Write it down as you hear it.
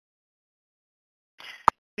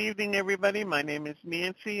evening, everybody. My name is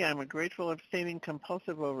Nancy. I'm a grateful, abstaining,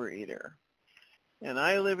 compulsive overeater. And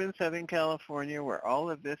I live in Southern California where all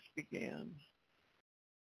of this began.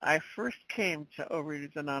 I first came to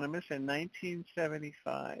Overeaters Anonymous in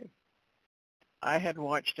 1975. I had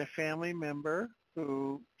watched a family member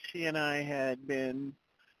who, she and I had been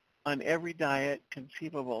on every diet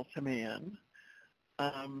conceivable to man.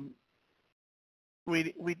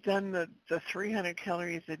 We'd done the 300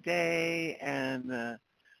 calories a day and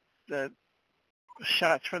the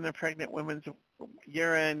shots from the pregnant women's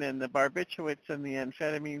urine and the barbiturates and the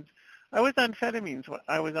amphetamines. I was on amphetamines.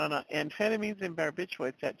 I was on amphetamines and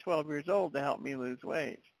barbiturates at 12 years old to help me lose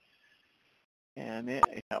weight. And it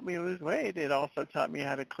helped me lose weight. It also taught me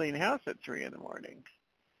how to clean house at 3 in the morning.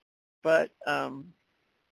 But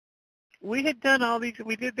we had done all these.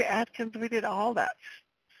 We did the Atkins. We did all that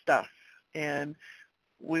stuff. And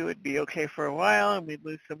we would be okay for a while and we'd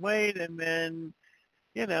lose some weight. And then,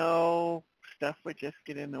 stuff would just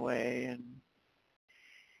get in the way. And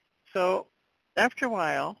so after a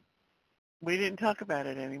while, we didn't talk about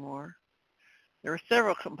it anymore. There were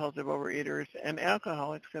several compulsive overeaters and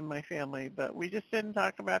alcoholics in my family, but we just didn't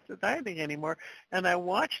talk about the dieting anymore. And I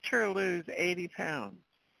watched her lose 80 pounds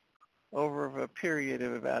over a period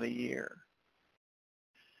of about a year.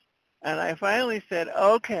 And I finally said,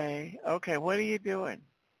 okay, what are you doing?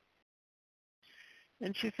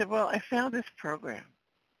 And she said, well, I found this program,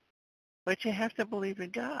 but you have to believe in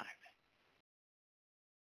God.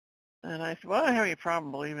 And I said, well, I don't have any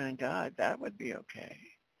problem believing in God. That would be okay.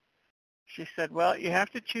 She said, well, you have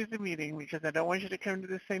to choose a meeting because I don't want you to come to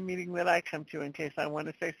the same meeting that I come to in case I want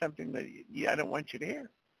to say something that I don't want you to hear.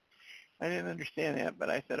 I didn't understand that, but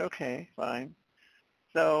I said, okay, fine.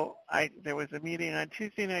 So there was a meeting on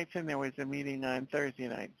Tuesday nights and there was a meeting on Thursday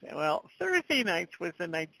nights. Well, Thursday nights was the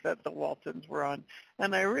nights that the Waltons were on,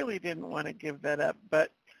 and I really didn't want to give that up.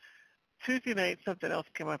 But Tuesday night, something else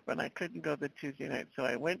came up, and I couldn't go the Tuesday night, so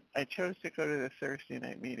I chose to go to the Thursday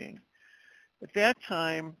night meeting. At that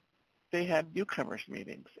time, they had newcomers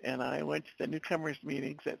meetings, and I went to the newcomers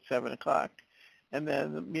meetings at 7 o'clock, and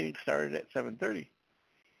then the meeting started at 7:30.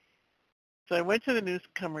 So I went to the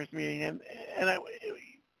newcomers meeting, and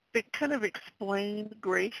they kind of explained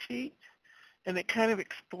gray sheet, and it kind of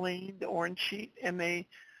explained orange sheet, and they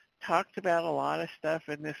talked about a lot of stuff.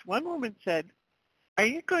 And this one woman said, are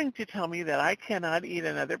you going to tell me that I cannot eat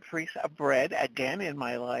another piece of bread again in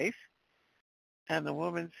my life? And the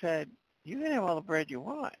woman said, you can have all the bread you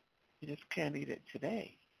want. You just can't eat it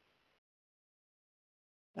today.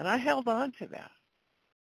 And I held on to that.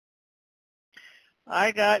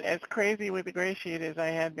 I got as crazy with the gray sheet as I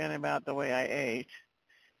had been about the way I ate,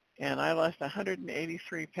 and I lost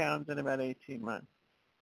 183 pounds in about 18 months.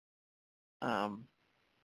 I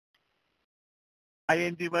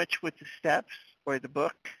didn't do much with the steps or the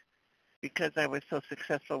book because I was so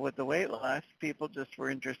successful with the weight loss. People just were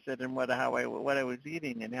interested in what I was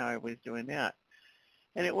eating and how I was doing that.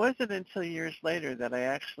 And it wasn't until years later that I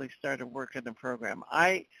actually started working the program.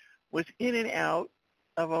 I was in and out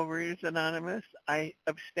of Overeaters Anonymous. I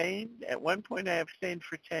abstained. At one point, I abstained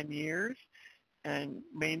for 10 years and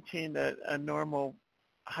maintained a normal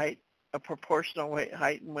height, a proportional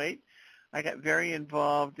height and weight. I got very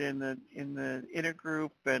involved in the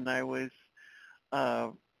intergroup, and I was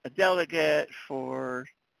a delegate for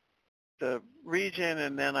the region,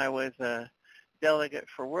 and then I was a delegate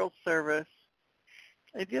for World Service.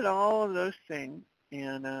 I did all of those things,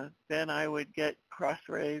 and then I would get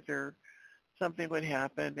cross-raised or something would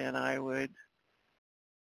happen, and I would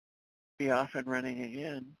be off and running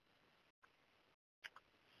again.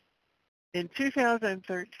 In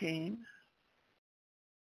 2013,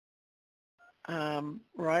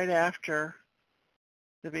 right after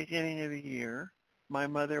the beginning of the year, my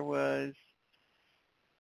mother was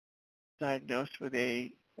diagnosed with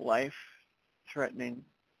a life-threatening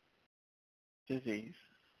disease.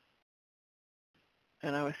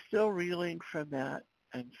 And I was still reeling from that.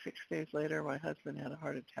 And 6 days later, my husband had a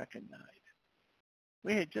heart attack and died.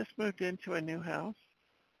 We had just moved into a new house.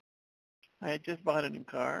 I had just bought a new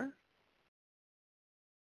car.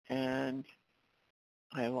 And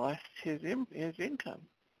I lost his income.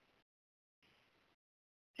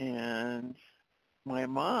 And my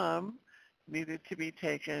mom needed to be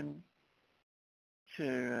taken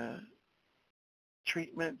to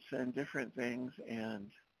treatments and different things,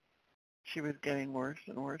 and she was getting worse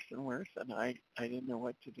and worse and worse, and I didn't know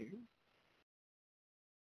what to do.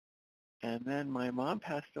 And then my mom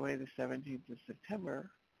passed away the 17th of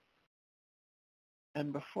September,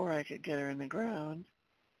 and before I could get her in the ground,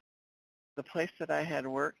 the place that I had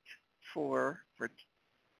worked for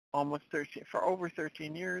over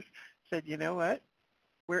 13 years said, you know what,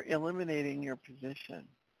 we're eliminating your position.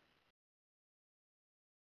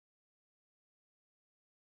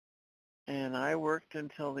 And I worked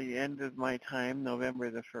until the end of my time, November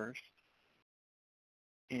the 1st.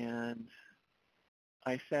 And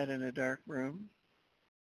I sat in a dark room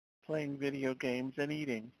playing video games and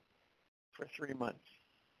eating for 3 months.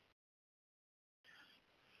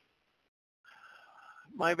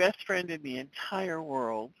 My best friend in the entire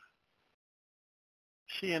world,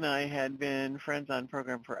 she and I had been friends on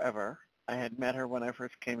program forever. I had met her when I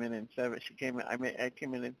first came in I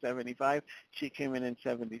came in 75. She came in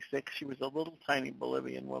 76. She was a little tiny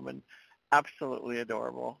Bolivian woman, absolutely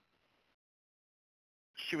adorable.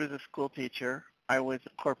 She was a school teacher. I was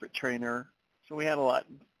a corporate trainer. So we had a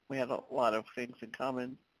lot of things in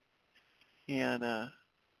common. And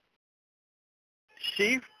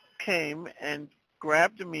she came and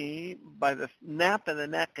grabbed me by the nape of the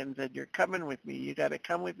neck and said, "You're coming with me. You got to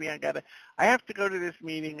come with me. I have to go to this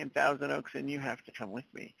meeting in Thousand Oaks, and you have to come with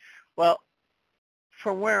me." Well,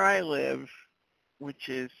 from where I live, which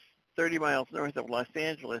is 30 miles north of Los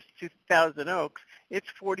Angeles, to Thousand Oaks,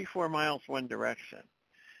 it's 44 miles one direction.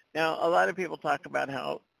 Now, a lot of people talk about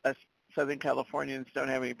how us Southern Californians don't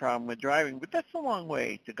have any problem with driving, but that's a long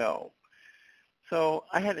way to go. So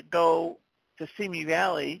I had to go to Simi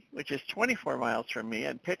Valley, which is 24 miles from me,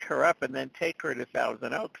 and pick her up and then take her to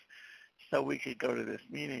Thousand Oaks so we could go to this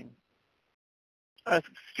meeting. I was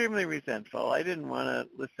extremely resentful. I didn't want to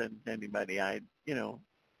listen to anybody.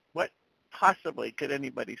 What possibly could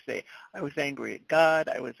anybody say? I was angry at God.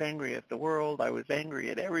 I was angry at the world. I was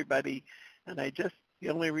angry at everybody. And the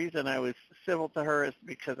only reason I was civil to her is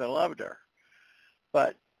because I loved her.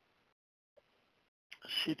 But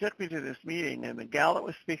she took me to this meeting, and the gal that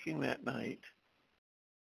was speaking that night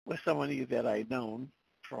was somebody that I'd known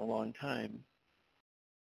for a long time.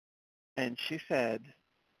 And she said,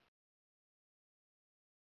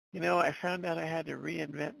 I found out I had to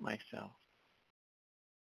reinvent myself.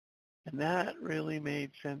 And that really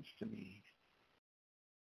made sense to me.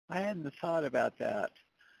 I hadn't thought about that,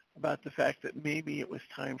 about the fact that maybe it was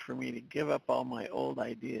time for me to give up all my old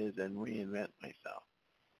ideas and reinvent myself.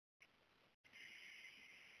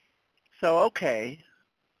 So, okay,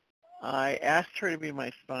 I asked her to be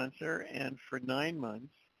my sponsor, and for 9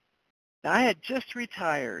 months, now I had just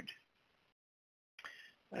retired.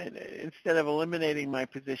 Instead of eliminating my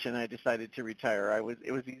position, I decided to retire.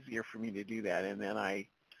 It was easier for me to do that, and then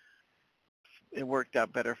it worked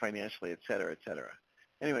out better financially, et cetera, et cetera.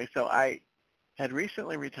 Anyway, so I had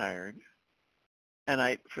recently retired,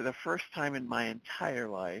 and for the first time in my entire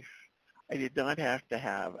life, I did not have to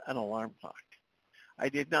have an alarm clock. I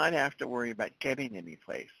did not have to worry about getting any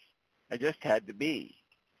place. I just had to be.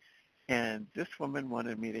 And this woman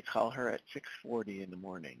wanted me to call her at 6:40 in the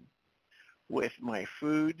morning with my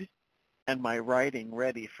food and my writing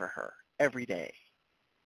ready for her every day.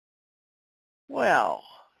 Well,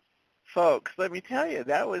 folks, let me tell you,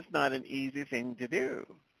 that was not an easy thing to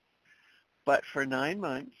do. But for 9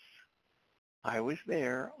 months, I was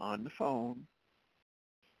there on the phone.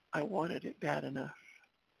 I wanted it bad enough.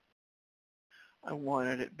 I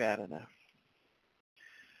wanted it bad enough.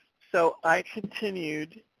 So I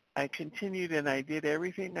continued and I did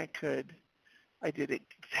everything I could. I did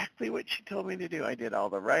exactly what she told me to do. I did all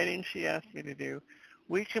the writing she asked me to do.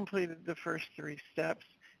 We completed the first 3 steps,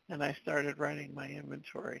 and I started writing my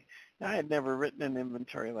inventory. Now, I had never written an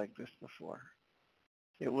inventory like this before.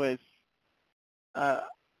 It was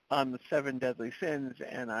on the 7 deadly sins,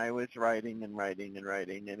 and I was writing and writing and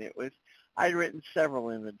writing, and I'd written several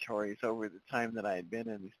inventories over the time that I had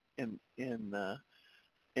been in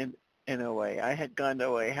OA. I had gone to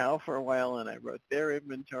OA How for a while, and I wrote their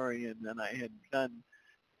inventory, and then I had done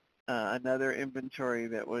another inventory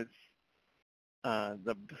that was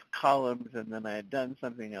the columns, and then I had done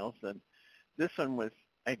something else, and this one was,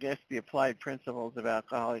 I guess, the applied principles of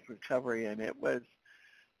alcoholic recovery, and it was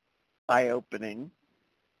eye-opening.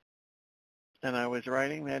 And I was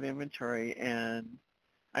writing that inventory, and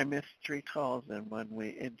I missed 3 calls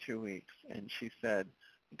in 2 weeks, and she said,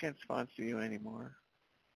 "I can't sponsor you anymore.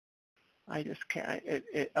 I just can't.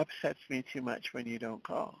 It upsets me too much when you don't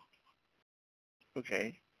call."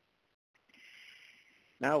 Okay.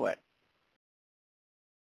 Now what?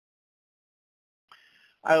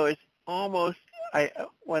 I was almost,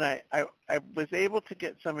 when I was able to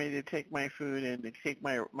get somebody to take my food and to take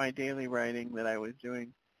my daily writing that I was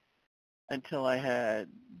doing until I had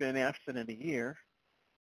been abstinent a year.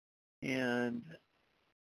 And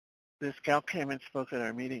this gal came and spoke at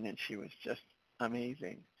our meeting, and she was just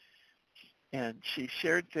amazing. And she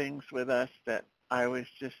shared things with us that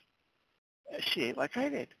she ate like I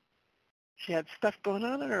did. She had stuff going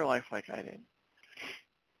on in her life like I did.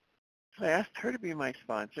 So I asked her to be my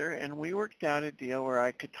sponsor, and we worked out a deal where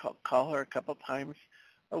I could call her a couple times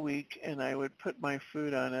a week, and I would put my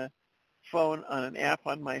food on an app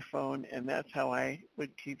on my phone, and that's how I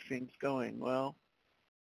would keep things going. Well,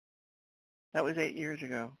 that was 8 years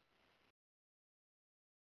ago.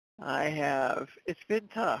 It's been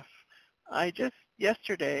tough. I just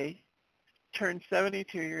yesterday turned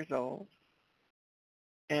 72 years old,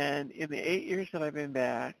 and in the 8 years that I've been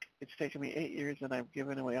back, it's taken me 8 years, and I've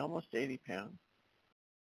given away almost 80 pounds,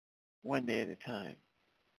 one day at a time.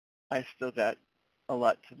 I've still got a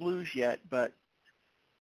lot to lose yet, but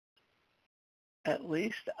at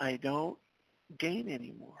least I don't gain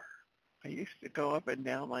anymore. I used to go up and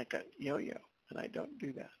down like a yo-yo, and I don't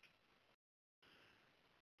do that.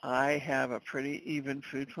 I have a pretty even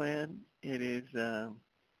food plan. It is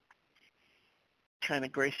kind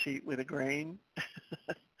of gray sheet with a grain.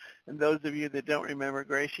 And those of you that don't remember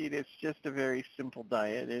gray sheet, it's just a very simple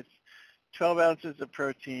diet. It's 12 ounces of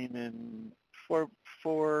protein and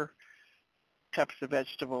four cups of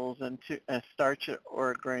vegetables and a starch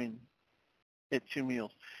or a grain at 2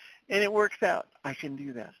 meals. And it works out. I can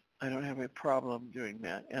do that. I don't have a problem doing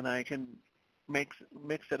that. And I can mix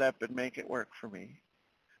it up and make it work for me.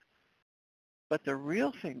 But the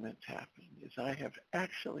real thing that's happened is I have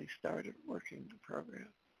actually started working the program.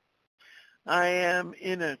 I am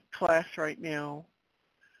in a class right now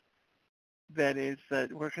that is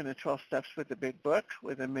working the 12 steps with the big book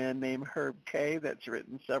with a man named Herb K. that's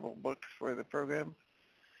written several books for the program.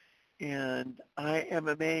 And I am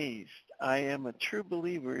amazed. I am a true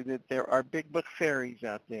believer that there are big book fairies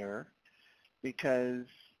out there, because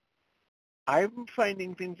I'm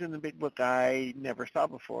finding things in the big book I never saw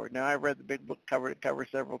before. Now, I read the big book cover to cover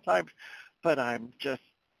several times, but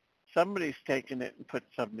somebody's taken it and put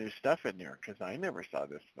some new stuff in there, because I never saw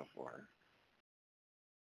this before.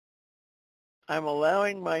 I'm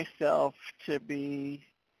allowing myself to be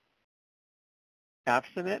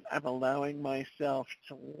abstinent. I'm allowing myself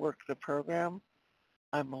to work the program.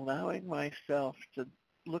 I'm allowing myself to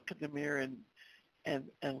look in the mirror and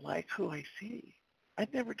like who I see.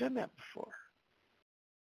 I'd never done that before.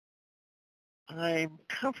 I'm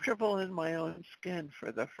comfortable in my own skin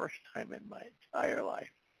for the first time in my entire life.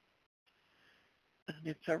 And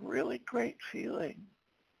it's a really great feeling.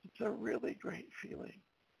 It's a really great feeling.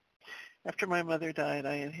 After my mother died,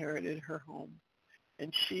 I inherited her home.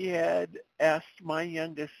 And she had asked my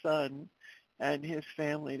youngest son and his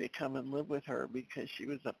family to come and live with her because she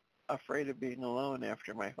was afraid of being alone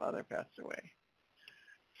after my father passed away.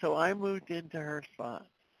 So I moved into her spot.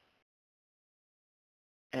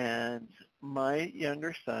 And my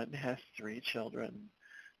younger son has 3 children,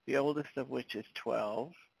 the oldest of which is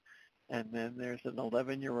 12. And then there's an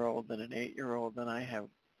 11-year-old and an 8-year-old, and I have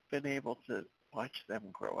been able to watch them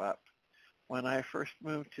grow up. When I first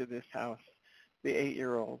moved to this house, the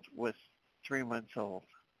 8-year-old was 3 months old.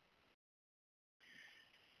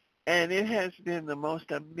 And it has been the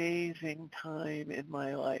most amazing time in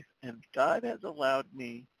my life. And God has allowed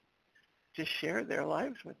me to share their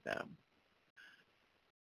lives with them.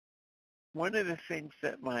 One of the things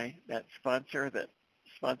that that sponsor that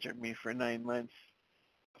sponsored me for 9 months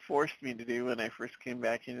forced me to do when I first came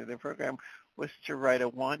back into the program was to write a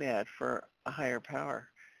want ad for a higher power,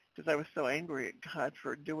 because I was so angry at God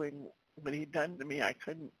for doing what he'd done to me. I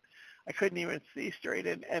couldn't even see straight,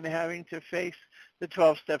 and having to face the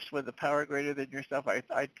 12 steps with a power greater than yourself,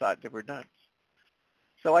 I thought they were nuts.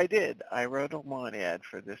 So I did. I wrote a want ad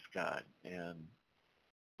for this God, and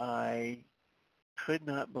I could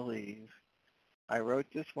not believe I wrote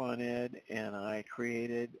this want ad, and I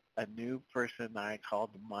created a new person I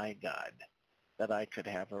called my God that I could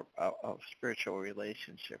have a spiritual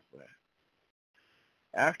relationship with.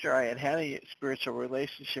 After I had a spiritual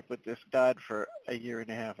relationship with this God for a year and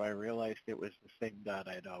a half, I realized it was the same God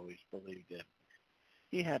I'd always believed in.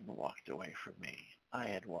 He hadn't walked away from me. I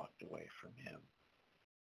had walked away from him.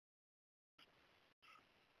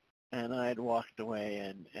 And I had walked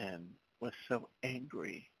away and was so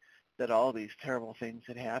angry that all these terrible things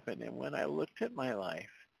had happened. And when I looked at my life,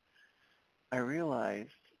 I realized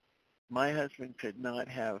my husband could not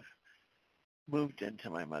have moved into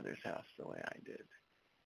my mother's house the way I did.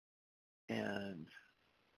 And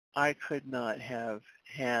I could not have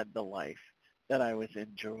had the life that I was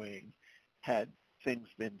enjoying had things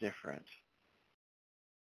been different.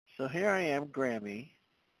 So here I am, Grammy,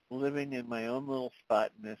 living in my own little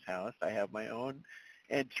spot in this house. I have my own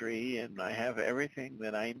entry, and I have everything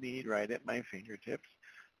that I need right at my fingertips.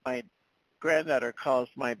 My granddaughter calls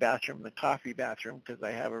my bathroom the coffee bathroom because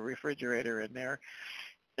I have a refrigerator in there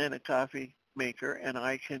and a coffee maker, and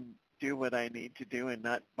I can do what I need to do and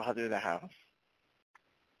not bother the house.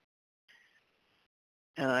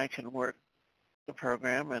 and I can work the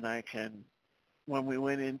program, and I can, when we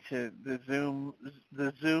went into the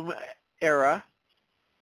Zoom era,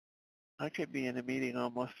 I could be in a meeting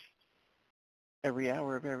almost every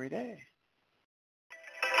hour of every day.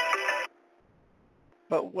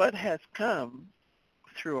 But what has come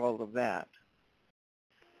through all of that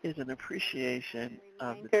is an appreciation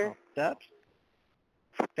of the 12 steps.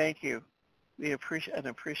 Thank you. An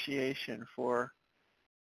appreciation for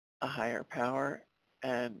a higher power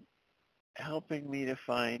and helping me to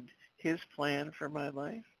find his plan for my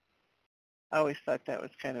life. I always thought that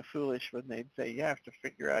was kind of foolish when they'd say, you have to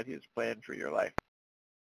figure out his plan for your life.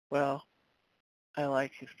 Well, I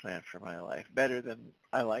like his plan for my life better than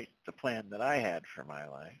I liked the plan that I had for my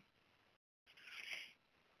life.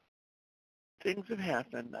 Things have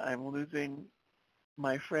happened. I'm losing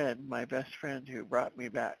my friend, my best friend who brought me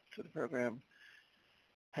back to the program,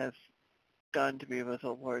 has gone to be with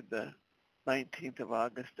the Lord the 19th of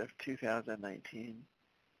August of 2019.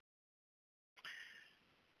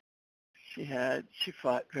 She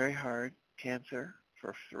fought very hard, cancer,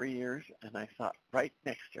 for 3 years, and I sat right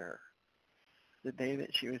next to her. The day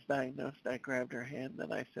that she was diagnosed, I grabbed her hand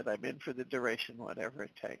and I said, I'm in for the duration, whatever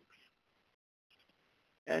it takes.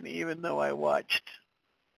 And even though I watched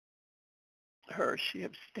her, she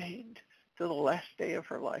abstained till the last day of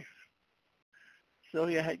her life.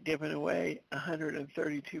 Sylvia had given away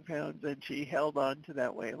 132 pounds, and she held on to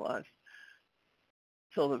that weight loss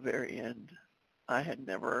till the very end. I had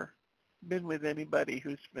never been with anybody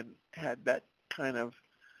who's had that kind of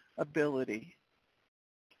ability,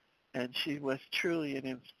 and she was truly an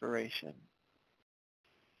inspiration.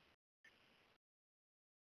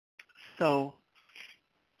 So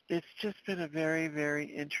it's just been a very, very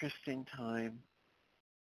interesting time,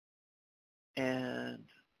 and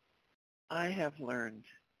I have learned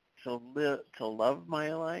to love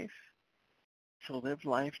my life, to live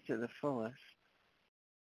life to the fullest,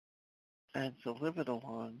 and to live it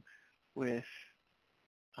along with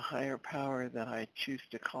a higher power that I choose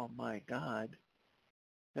to call my God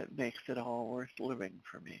that makes it all worth living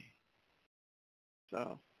for me.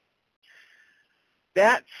 So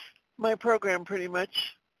that's my program pretty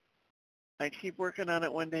much. I keep working on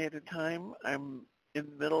it one day at a time. I'm in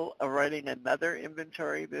the middle of writing another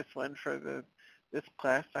inventory, this one for this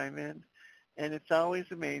class I'm in, and it's always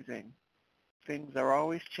amazing. Things are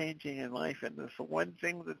always changing in life, and the one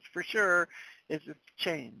thing that's for sure is it's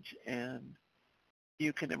change, and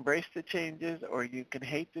you can embrace the changes or you can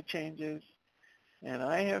hate the changes. And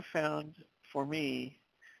I have found, for me,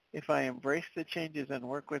 if I embrace the changes and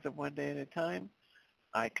work with them one day at a time,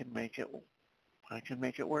 I can make it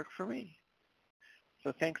work for me.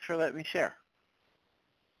 So thanks for letting me share.